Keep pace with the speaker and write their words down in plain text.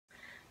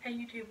Hey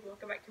YouTube,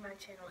 welcome back to my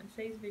channel. In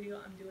today's video,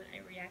 I'm doing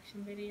a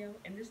reaction video,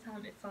 and this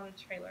time it's on a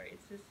trailer.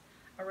 It's just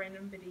a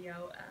random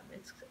video.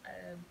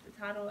 The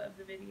title of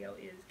the video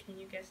is "Can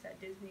you guess that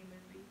Disney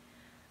movie?"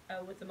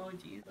 With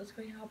emojis. Let's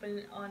go ahead and hop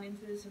on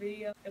into this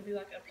video. It'll be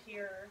like up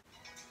here.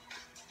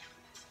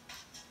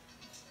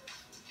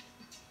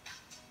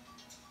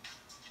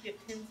 You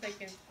get 10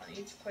 seconds on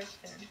each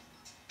question.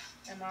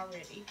 Am I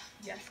ready?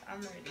 Yes,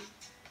 I'm ready.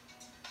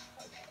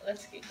 Okay,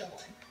 let's get going.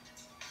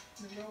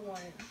 Number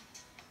 1.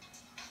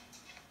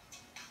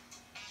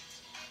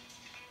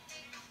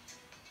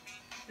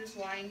 This is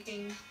Lion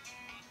King.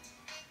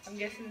 I'm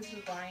guessing this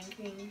is Lion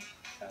King,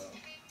 so.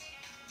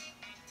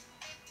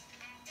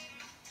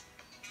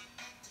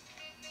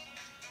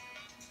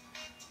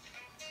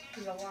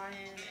 There's a lion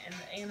and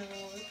the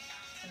animals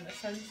and the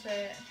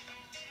sunset.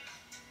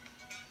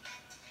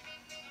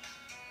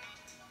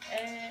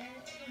 And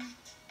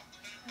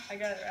I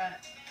got it right.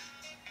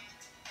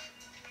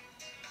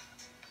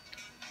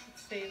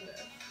 Let's see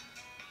this.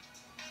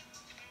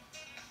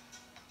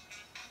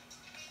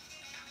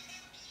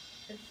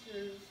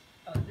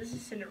 This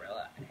is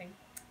Cinderella, I think.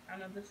 I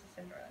know this is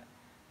Cinderella.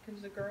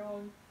 Because the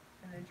girl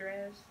and the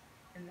dress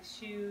and the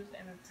shoes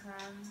and the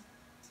time.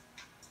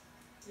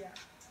 Yeah.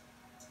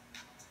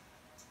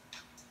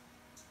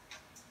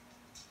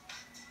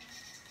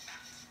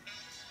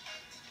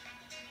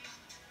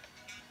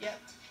 Yep.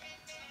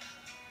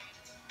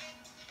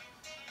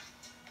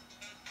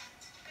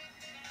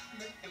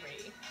 Number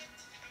 3.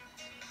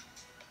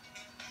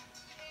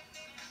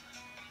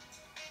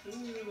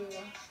 Ooh.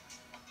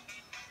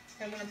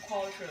 I'm gonna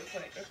pause real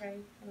quick, okay?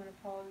 I'm gonna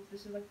pause.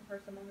 This is like the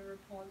first time I'm gonna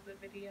pause the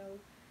video,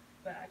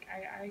 but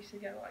I actually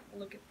gotta like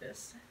look at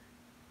this.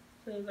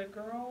 So there's a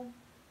girl.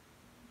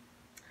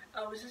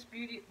 Oh, is this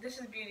Beauty? This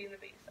is Beauty and the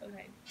Beast.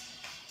 Okay.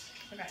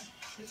 Okay.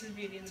 This is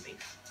Beauty and the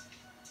Beast.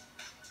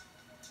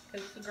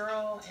 Because it's a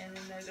girl, and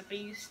then there's a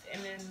beast,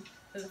 and then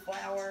there's a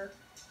flower,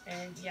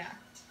 and yeah.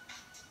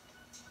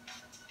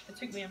 It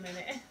took me a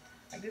minute.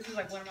 Like, this is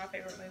like one of my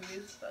favorite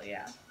movies, so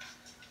yeah.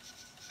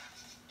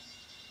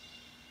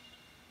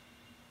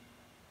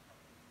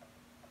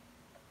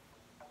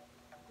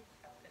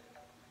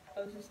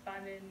 Oh, this is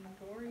Finding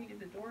Dory.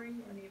 Is it Dory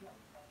or Nemo?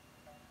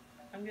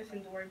 I'm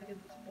guessing Dory because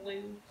it's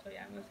blue, so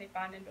yeah, I'm gonna say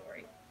Finding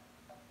Dory.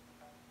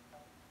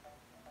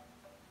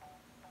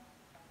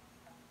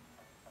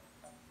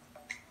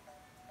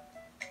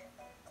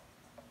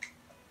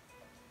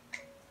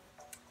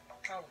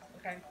 Oh,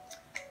 okay.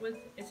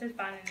 It says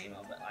Finding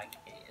Nemo, but like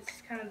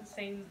it's kind of the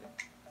same,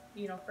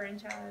 you know,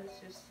 franchise,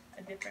 just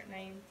a different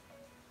name.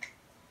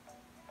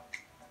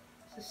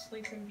 This is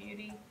Sleeping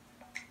Beauty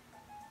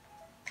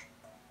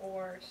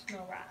or Snow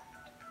White.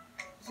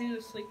 It's either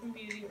Sleeping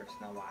Beauty or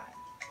Snow White.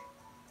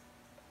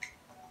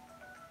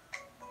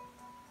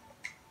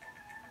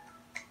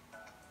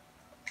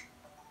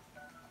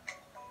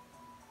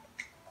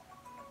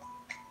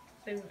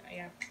 So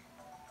yeah,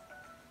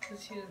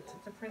 it's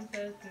a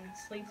princess and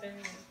sleeping,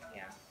 and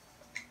yeah.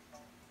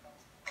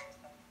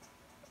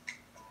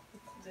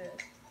 It's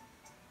this.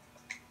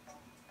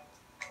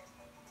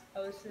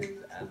 Oh, this is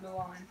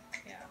Milan.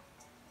 Yeah.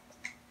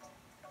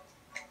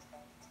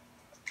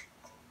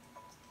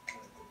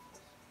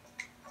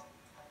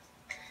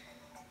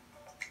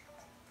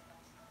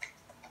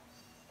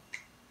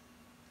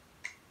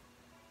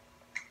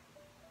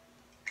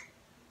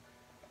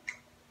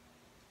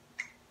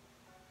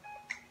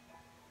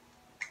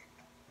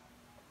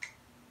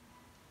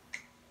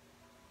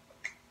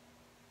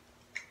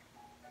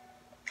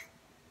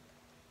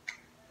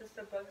 This is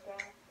a Bug's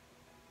Life.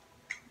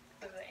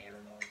 Because of the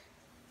animals.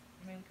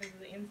 I mean, because of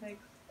the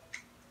insects.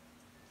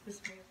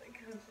 This music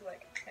comes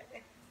like,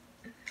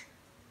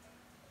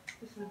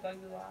 this is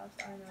Bug's Life,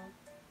 I know.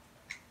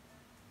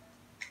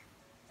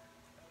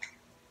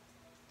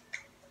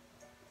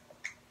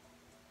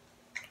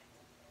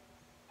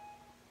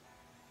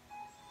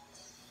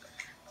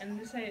 And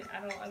this I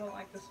don't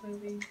like this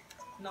movie.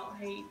 Not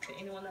hate to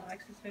anyone that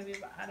likes this movie,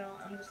 but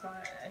I'm just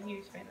not a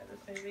huge fan of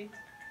this movie.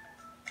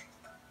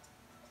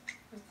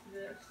 What's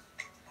this?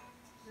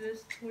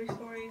 Is this Toy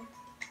Story?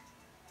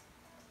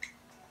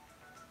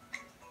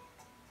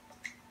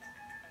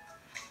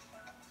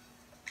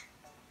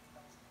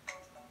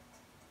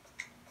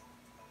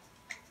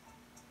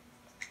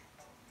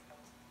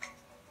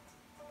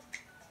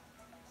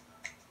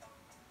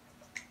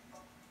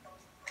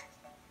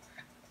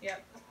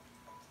 Yep.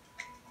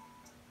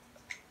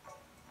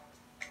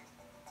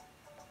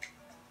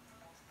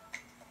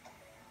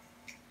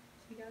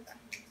 You guys,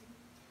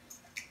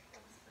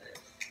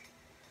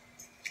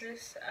 what's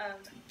this?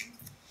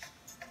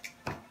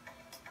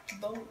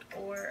 Boat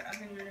or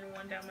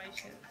 101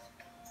 Dalmatians.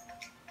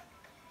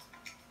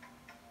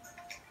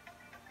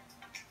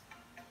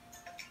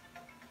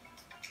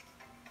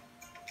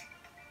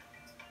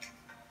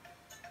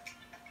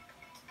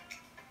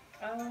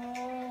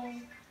 Oh,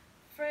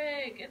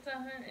 frig!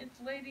 It's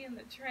Lady and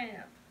the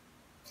Tramp.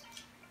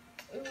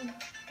 Ooh,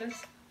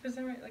 this for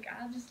some reason, like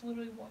I just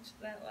literally watched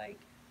that like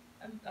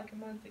a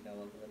month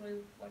ago,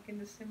 literally like in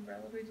December.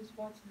 I literally just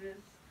watched this.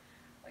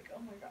 Like,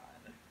 oh my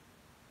god.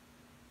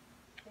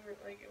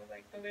 like it was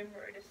like November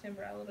or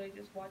December. I literally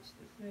just watched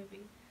this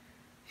movie.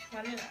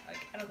 Why didn't I?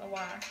 Like, I don't know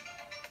why.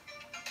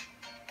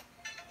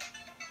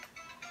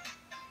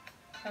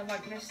 I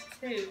like missed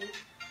two.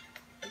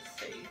 Let's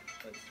see.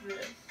 What's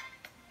this?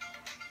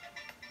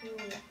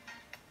 Ooh.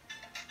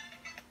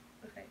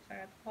 Okay, so I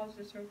have to pause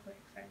this real quick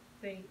so I have to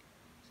think.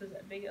 So is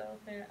that big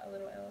elephant, a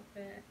little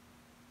elephant,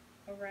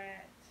 a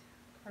rat,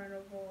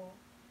 carnival.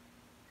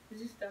 Is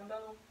this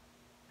Dumbo?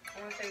 I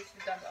want to say this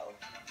is Dumbo.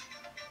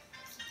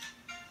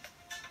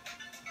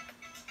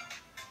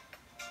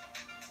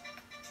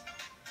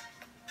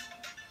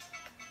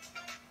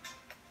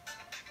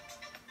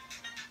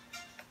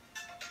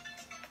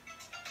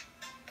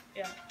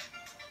 Yeah.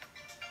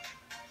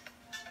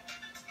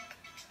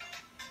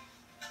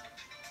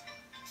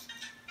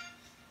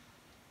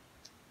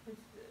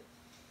 What's this?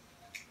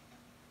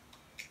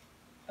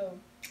 Oh,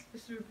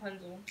 this is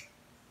Rapunzel.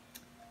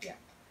 Yeah,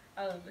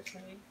 I love this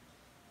movie.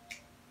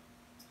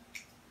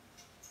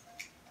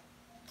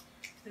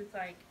 It's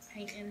like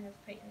painting, has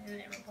painting in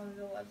it, and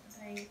Rapunzel loves to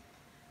paint.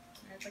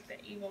 And it's like the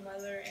evil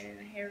mother and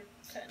hair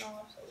cutting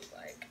off, so it's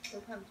like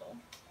Rapunzel.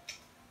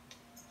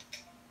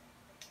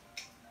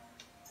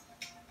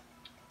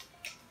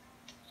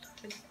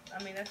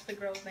 I mean, that's the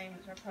girl's name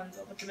is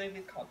Rapunzel, but the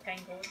movie's called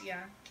Tangled,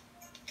 yeah.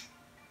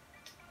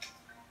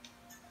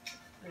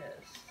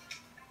 This.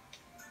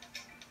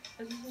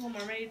 Is this a Little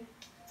Mermaid?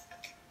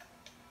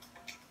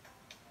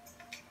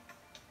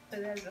 But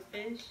it has a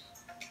fish,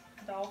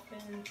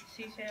 dolphin,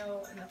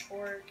 seashell, and the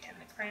fork, and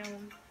the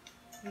crown,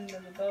 and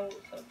there's a boat,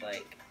 so it's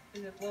like,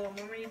 is it Little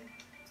Mermaid?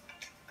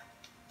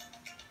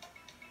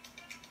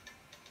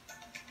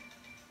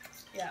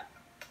 Yeah.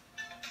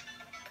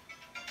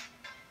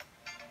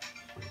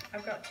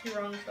 I've got 2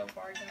 wrong so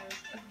far,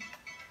 guys.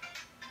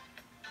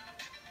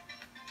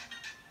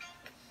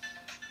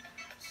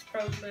 It's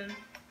Frozen.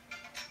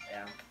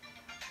 Yeah.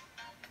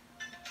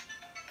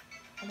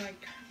 I'm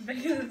like, back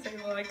at the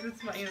table, like, this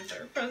is my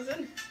answer.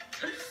 Frozen.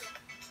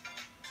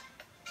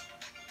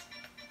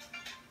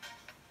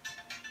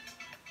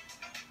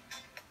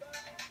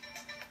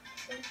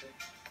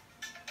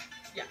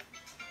 Yeah.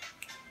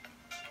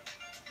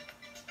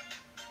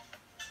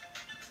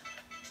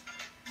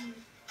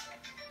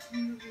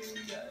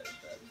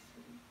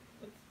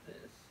 What's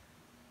this?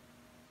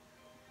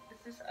 Is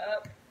this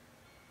Up?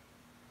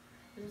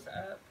 Is this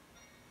Up?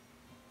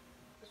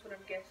 That's what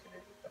I'm guessing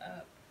is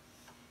Up.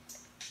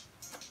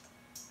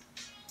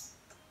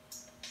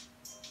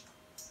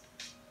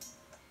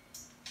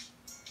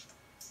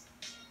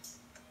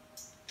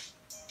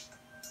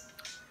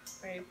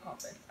 Mary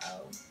Poppins.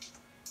 Oh.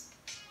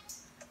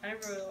 I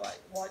never really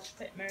watched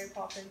Mary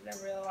Poppins.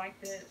 Never really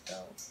liked it, so.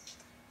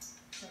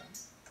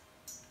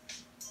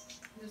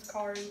 This is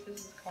Cars. This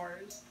is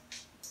Cars.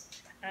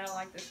 I don't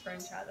like this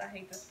franchise. I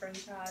hate this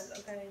franchise.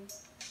 Okay.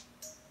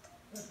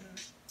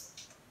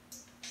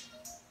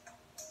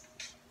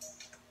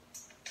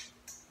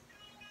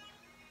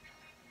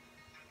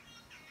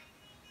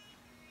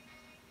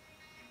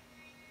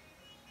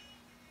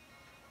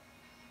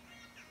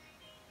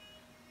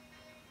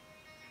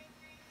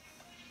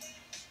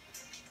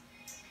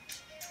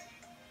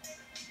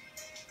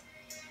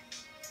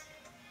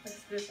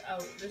 What's this?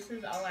 Oh, this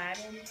is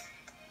Aladdin.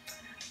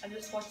 I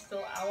watched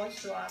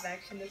the live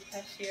action this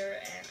past year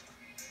and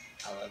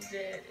I loved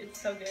it. It's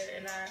so good,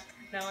 and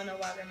now I know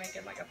why they're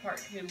making like a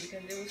part 2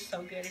 because it was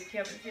so good. If you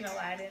haven't seen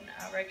Aladdin,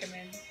 I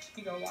recommend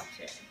you go watch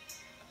it.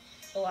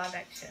 The live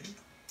action.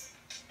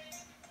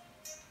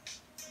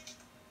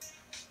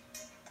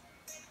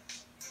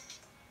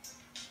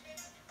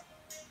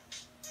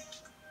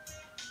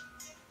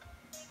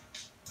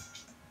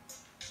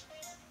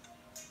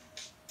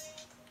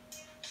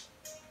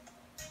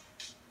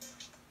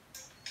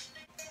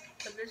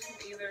 So this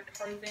is either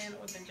Tarzan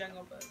or the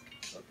Jungle Book.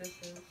 Is what this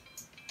is.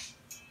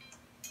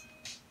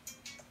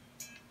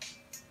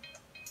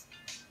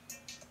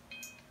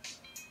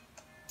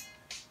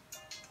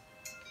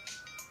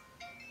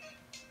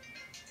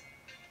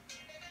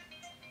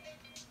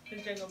 The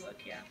Jungle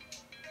Book, yeah.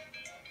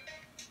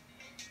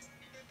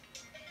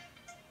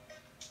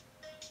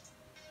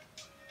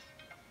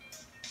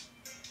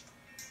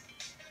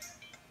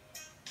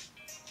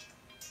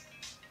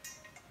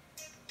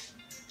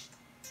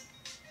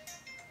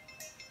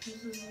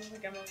 This is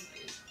like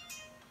emojis.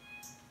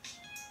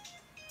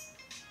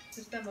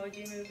 This the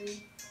emoji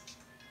movie.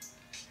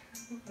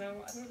 No,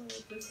 I don't know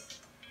what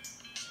this.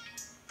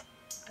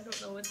 I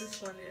don't know what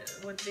this one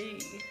would be.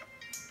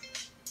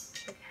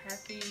 Like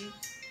happy,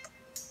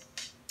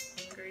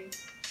 hungry,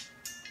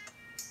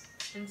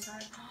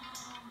 inside.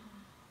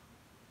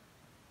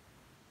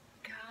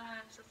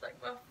 Gosh, that's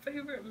like my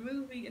favorite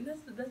movie, and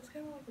that's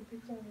kind of like a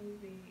Pixar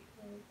movie.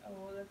 Like,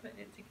 oh, they're putting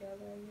it together,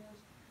 I guess.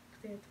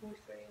 They had Toy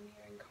Story in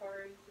here and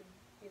Cars, and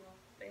you know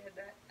they had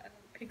that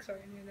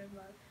Pixar in here. Never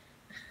mind.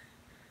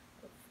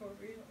 But for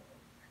real,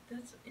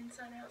 that's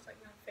Inside Out's like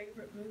my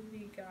favorite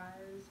movie,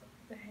 guys.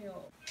 What the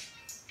hell?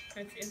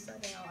 It's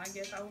Inside Out. I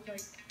guess I was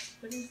like,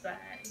 what is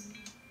that?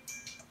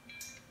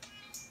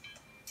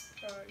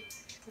 Sorry.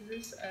 Is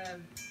this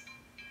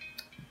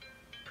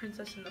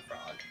Princess and the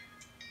Frog.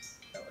 Is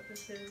that what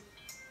this is?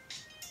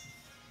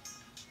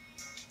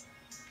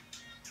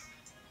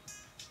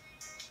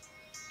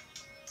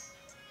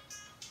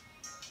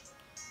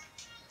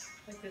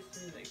 Like this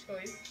music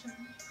choice.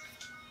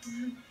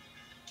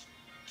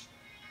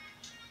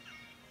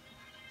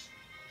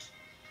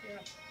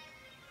 Yeah.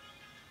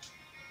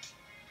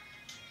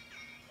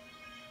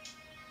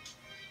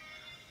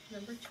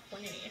 Number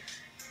 20.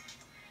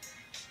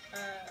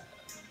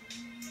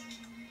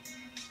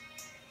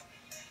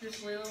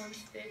 Just Lilo and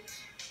Stitch.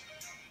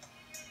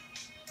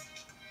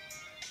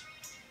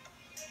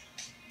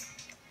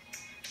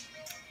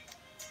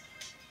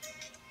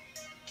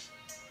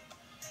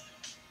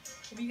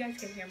 Hope you guys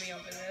can hear me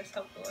over this,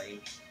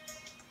 hopefully.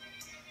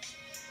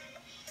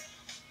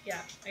 Yeah,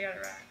 I got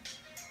it right.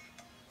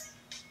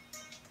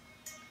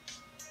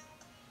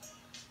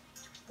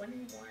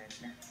 21.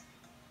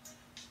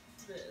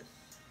 This.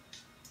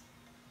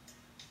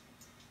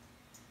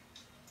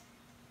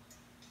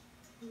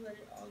 Let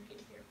it all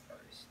get here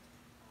first.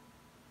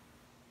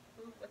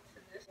 Ooh, what's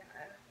in this?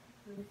 Yeah,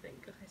 let me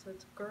think. Okay, so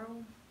it's a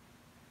girl,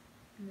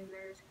 and then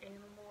there's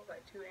animals,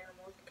 like 2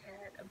 animals, a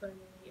cat, a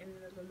bunny, and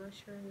then there's a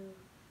mushroom,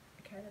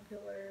 a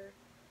caterpillar,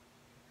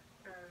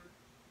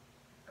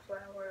 a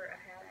flower, a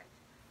hat,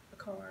 a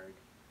card.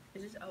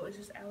 Is this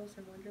Alice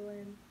in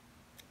Wonderland?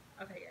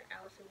 Okay, yeah,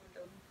 Alice in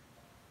Wonderland.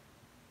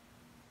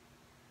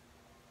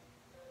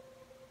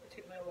 It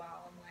took me a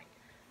while. I'm like,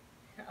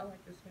 I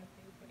like this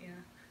movie, but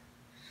yeah.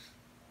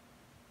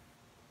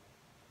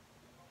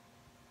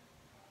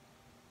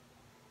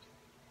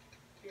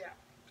 Yeah,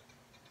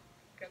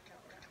 got that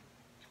right.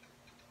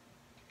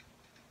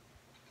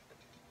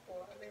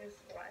 Well, there's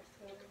the last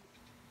one.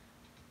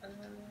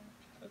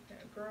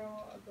 Okay, a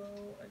girl, a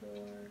bow, a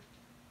door.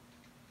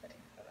 Okay,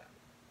 hold on.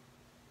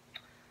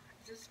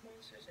 Is this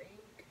Monsters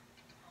Inc?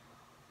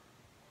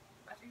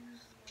 I think this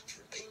is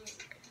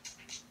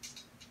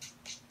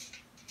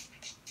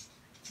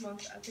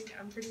Monsters Inc.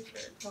 I'm pretty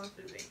sure it's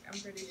Monsters Inc. I'm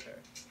pretty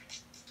sure.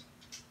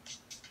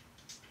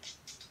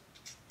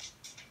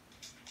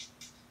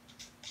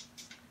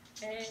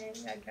 Hey,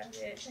 I got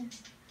it. So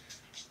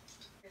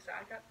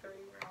I got 3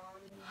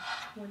 wrong,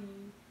 20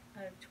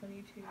 out of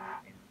 22,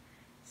 and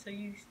so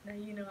now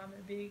you know I'm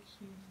a big,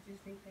 huge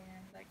Disney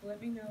fan. Like, let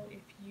me know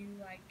if you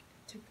like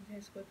took the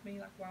test with me,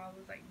 like while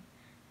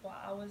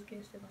I was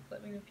guessing. Like,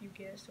 let me know if you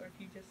guessed or if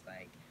you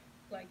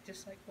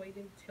just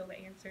waited till the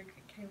answer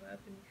came up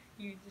and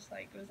you just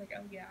was like,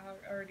 oh yeah,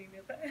 I already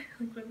knew that.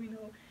 Like, let me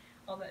know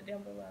all that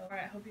down below.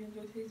 Alright, I hope you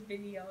enjoyed today's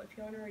video. If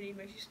you haven't already,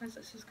 make sure you smash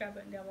that subscribe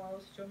button down below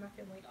to join my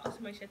family.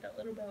 Also, make sure you hit that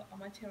little bell on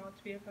my channel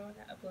to be notified when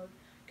I upload.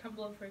 Comment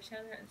below for a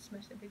shout out and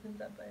smash that big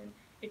thumbs up button.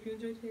 If you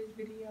enjoyed today's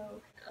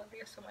video, I love you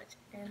guys so much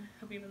and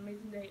hope you have an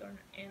amazing day or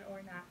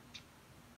night.